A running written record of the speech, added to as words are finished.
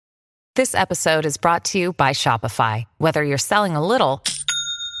This episode is brought to you by Shopify. Whether you're selling a little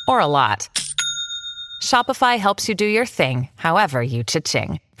or a lot, Shopify helps you do your thing, however you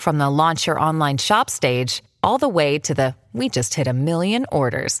cha-ching. From the launch your online shop stage, all the way to the we just hit 1 million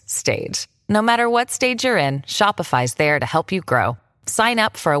orders stage. No matter what stage you're in, Shopify's there to help you grow. Sign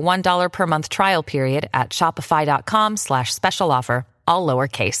up for a $1 per month trial period at shopify.com/special offer, all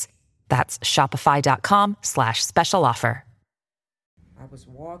lowercase. That's shopify.com/special offer. I was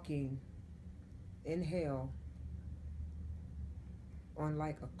walking in hell on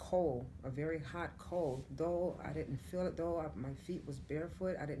like a coal, a very hot coal. Though I didn't feel it, my feet was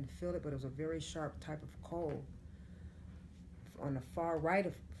barefoot, I didn't feel it, but it was a very sharp type of coal. On the far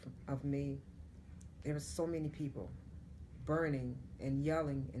right of me, there was so many people burning and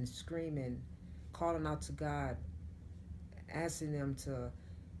yelling and screaming, calling out to God, asking them to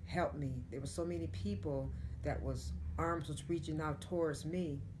help me. There were so many people that arms was reaching out towards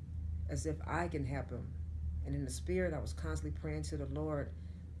me as if I can help them. And in the spirit, I was constantly praying to the Lord,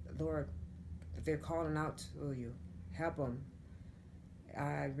 they're calling out to you, help them.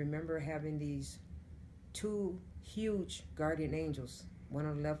 I remember having these two huge guardian angels, one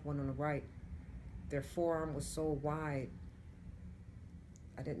on the left, one on the right. Their forearm was so wide.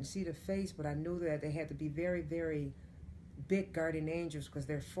 I didn't see the face, but I knew that they had to be very, very big guardian angels because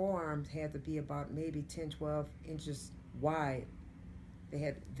their forearms had to be about maybe 10, 12 inches wide. They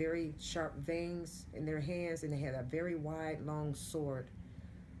had very sharp veins in their hands, and they had a very wide, long sword.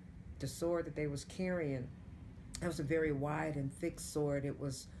 The sword that they was carrying, it was a very wide and thick sword. It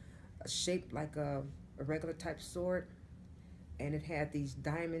was shaped like a regular type sword, and it had these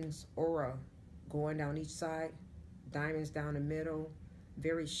diamonds aura going down each side, diamonds down the middle,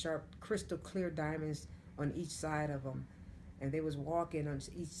 very sharp, crystal clear diamonds on each side of them. And they was walking on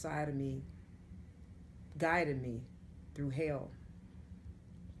each side of me, guiding me through hell.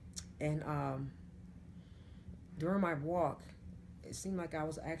 And during my walk, it seemed like I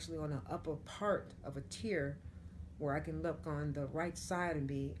was actually on the upper part of a tier where I can look on the right side of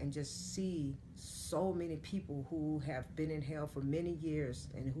me and just see so many people who have been in hell for many years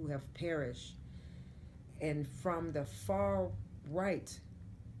and who have perished. And from the far right,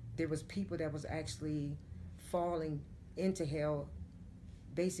 there was people that was actually falling into hell.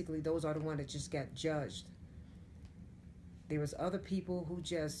 Basically, those are the ones that just got judged. There was other people who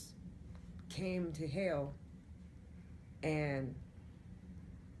just came to hell and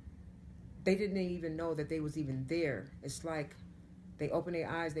they didn't even know that they was even there. It's like they opened their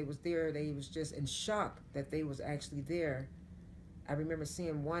eyes, they was there, they was just in shock that they was actually there. I remember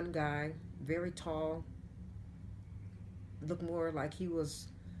seeing one guy, very tall, looked more like he was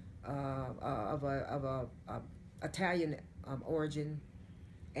of a Italian origin,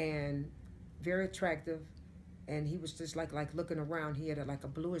 and very attractive. And he was just like looking around. He had like a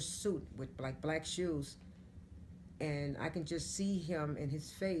bluish suit with like black shoes, and I can just see him in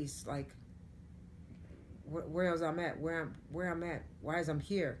his face, like, where else I'm at? Where I'm at? Why is I'm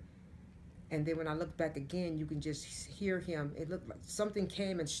here? And then when I look back again, you can just hear him. It looked like something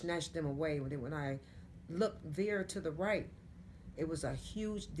came and snatched them away. When I looked there to the right, it was a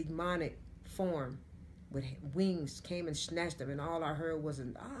huge demonic form with wings came and snatched him, and all I heard was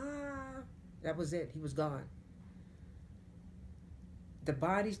an ah. That was it. He was gone. The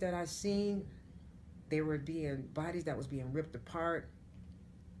bodies that I seen, they were being bodies that was being ripped apart,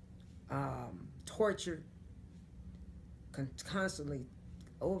 tortured, constantly,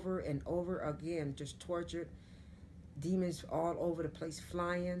 over and over again, just tortured. Demons all over the place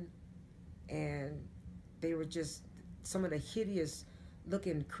flying, and they were just some of the hideous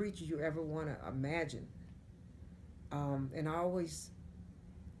looking creatures you ever want to imagine.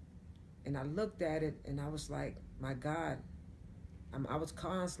 And I looked at it and I was like, my God, I was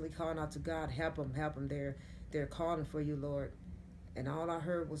constantly calling out to God, help them, they're calling for you, Lord. And all I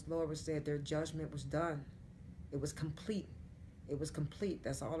heard was Lord was said their judgment was done. It was complete. It was complete.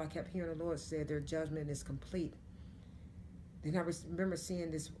 That's all I kept hearing the Lord said, their judgment is complete. Then I remember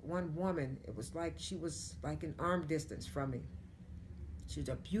seeing this one woman. It was like she was like an arm distance from me. She was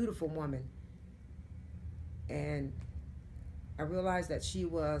a beautiful woman. And I realized that she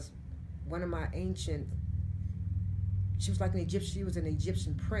was one of my ancient, she was like an Egyptian, she was an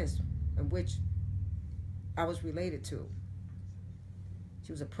Egyptian prince in which I was related to.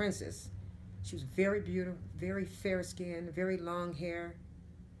 She was a princess. She was very beautiful, very fair skin, very long hair.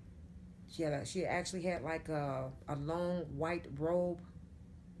 She actually had like a long white robe,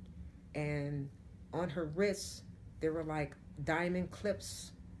 and on her wrists there were like diamond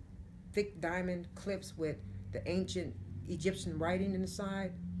clips, thick diamond clips with the ancient Egyptian writing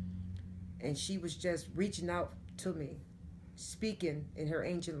inside. And she was just reaching out to me. speaking in her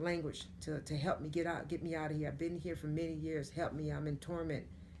ancient language to help me get me out of here. I've been here for many years. Help me. I'm in torment.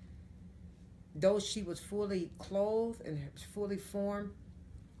 Though she was fully clothed and fully formed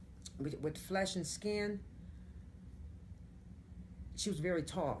with flesh and skin, she was very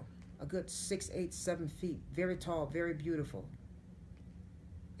tall, a good 6, 8, 7 feet, very tall, very beautiful.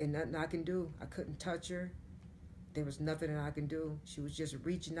 And nothing I can do. I couldn't touch her. There was nothing that I can do. She was just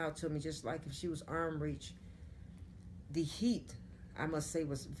reaching out to me, just like if she was arm reach. The heat, I must say,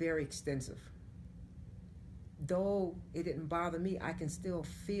 was very extensive. Though it didn't bother me, I can still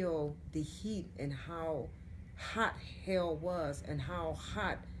feel the heat and how hot hell was and how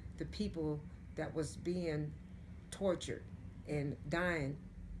hot the people that was being tortured and dying,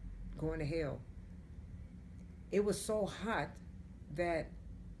 going to hell. It was so hot that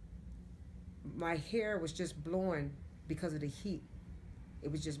my hair was just blowing because of the heat.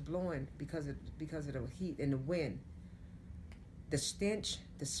 It was just blowing because of the heat and the wind. The stench,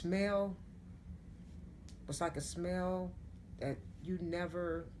 the smell was like a smell that you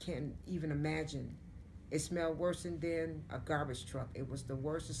never can even imagine. It smelled worse than a garbage truck. It was the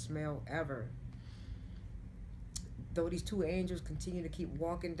worst smell ever. Though these two angels continue to keep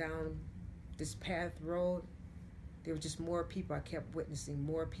walking down this path road, there were just more people I kept witnessing,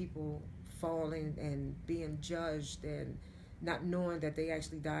 more people falling and being judged and not knowing that they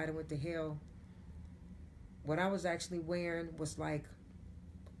actually died and went to hell. What I was actually wearing was like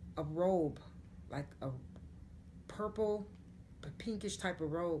a robe, like a purple, pinkish type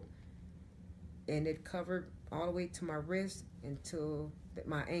of robe. And it covered all the way to my wrist and to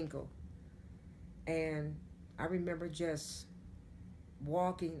my ankle. And I remember just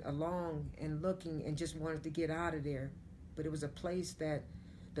walking along and looking and just wanted to get out of there. But it was a place that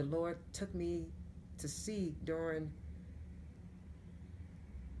the Lord took me to see during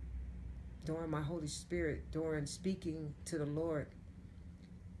my Holy Spirit, during speaking to the Lord.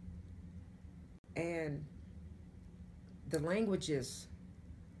 And the languages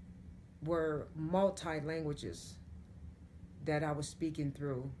were multi-languages that I was speaking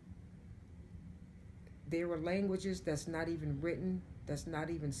through. There were languages that's not even written, that's not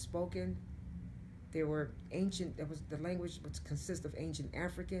even spoken. There were ancient, the language which consists of ancient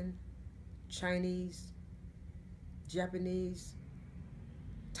African, Chinese, Japanese,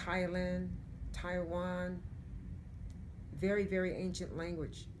 Thailand, Taiwan, very, very ancient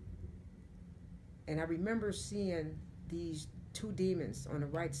language. And I remember seeing these two demons on the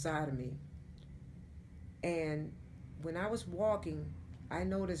right side of me. And when I was walking, I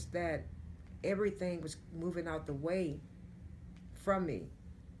noticed that everything was moving out the way from me.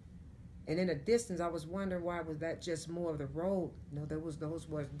 And in the distance, I was wondering, why was that just more of the road? No, those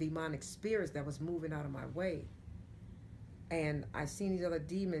were demonic spirits that was moving out of my way. And I seen these other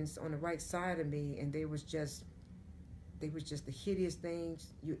demons on the right side of me, and they was just the hideous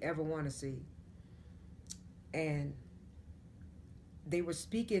things you ever want to see. And they were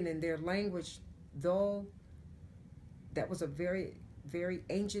speaking in their language, though that was a very, very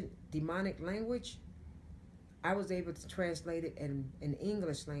ancient demonic language. I was able to translate it in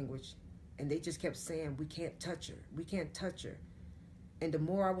English language, and they just kept saying, "We can't touch her. We can't touch her." And the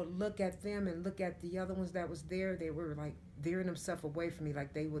more I would look at them and look at the other ones that was there, they were like veering themselves away from me,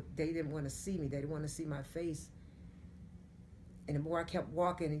 like they didn't want to see me. They didn't want to see my face. And the more I kept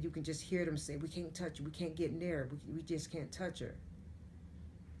walking, and you can just hear them say, "We can't touch her. We can't get near her. We just can't touch her."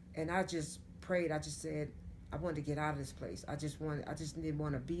 And I just prayed. I just said, I wanted to get out of this place. I just didn't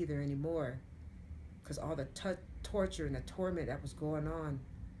want to be there anymore, because all the torture and the torment that was going on.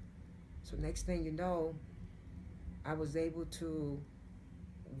 So next thing you know, I was able to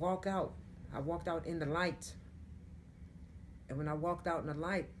walk out. I walked out in the light. And when I walked out in the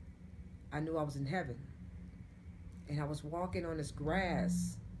light, I knew I was in heaven. And I was walking on this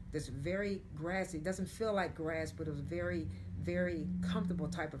grass, this very grassy, it doesn't feel like grass, but it was very, very comfortable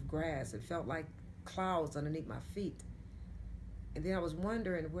type of grass. It felt like clouds underneath my feet. And then I was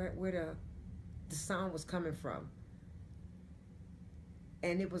wondering where the sound was coming from.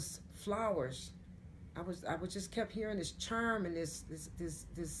 And it was flowers. I was just kept hearing this charm and this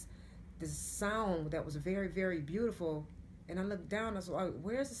sound that was very, very beautiful. And I looked down, I was like,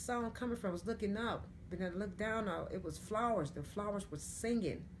 where's the sound coming from? I was looking up, but then I looked down, it was flowers. The flowers were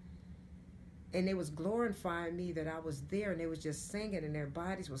singing. And they was glorifying me that I was there, and they was just singing, and their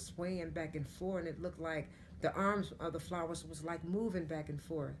bodies were swaying back and forth, and it looked like the arms of the flowers was like moving back and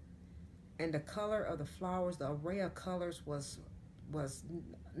forth. And the color of the flowers, the array of colors was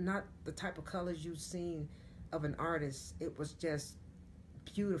not the type of colors you've seen of an artist. It was just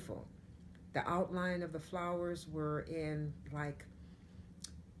beautiful. The outline of the flowers were in like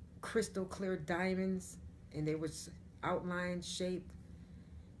crystal clear diamonds, and they was outline shaped.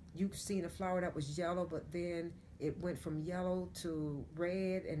 You've seen a flower that was yellow, but then it went from yellow to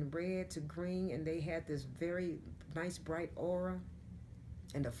red and red to green, and they had this very nice bright aura.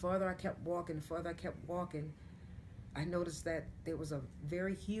 And the further I kept walking, I noticed that there was a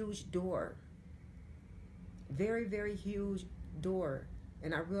very huge door. Very, very huge door.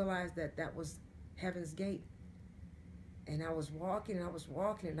 And I realized that that was Heaven's Gate. And I was walking,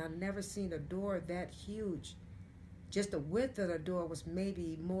 and I'd never seen a door that huge. Just the width of the door was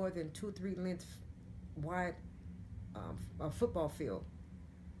maybe more than 2-3 lengths wide, a football field.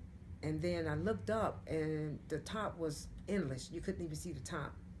 And then I looked up, and the top was endless. You couldn't even see the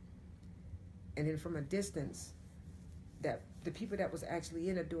top. And then from a distance, that the people that was actually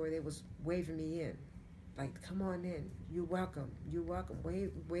in the door, they was waving me in, like, come on in, you're welcome,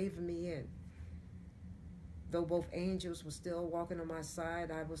 waving me in. Though both angels were still walking on my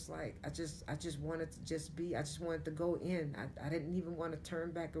side, I was like, I just wanted to just be, I just wanted to go in. I didn't even want to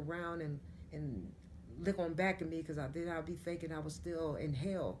turn back around and look on back at me, because then I'd be thinking I was still in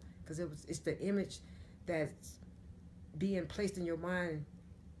hell, because it's the image that's being placed in your mind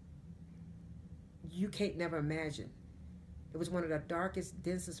you can't never imagine. It was one of the darkest,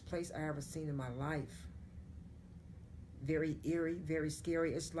 densest places I ever seen in my life. Very eerie, very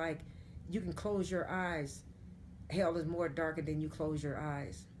scary. It's like you can close your eyes. Hell is more darker than you close your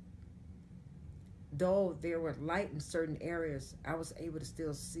eyes. Though there were light in certain areas, I was able to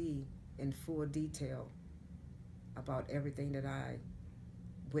still see in full detail about everything that I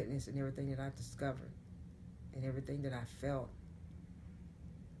witnessed and everything that I discovered and everything that I felt.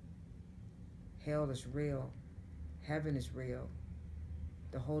 Hell is real. Heaven is real.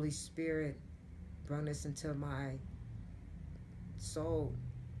 The Holy Spirit brought this into my soul.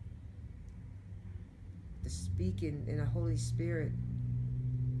 The speaking in the Holy Spirit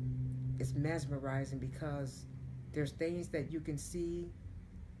is mesmerizing, because there's things that you can see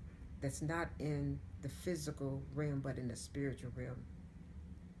that's not in the physical realm, but in the spiritual realm.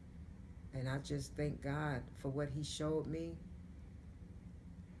 And I just thank God for what He showed me.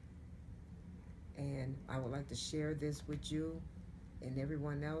 And I would like to share this with you and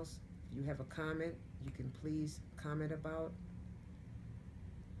everyone else. If you have a comment, you can please comment about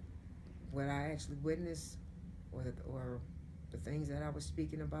what I actually witnessed, or the things that I was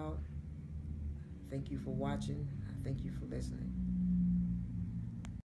speaking about. Thank you for watching. I thank you for listening.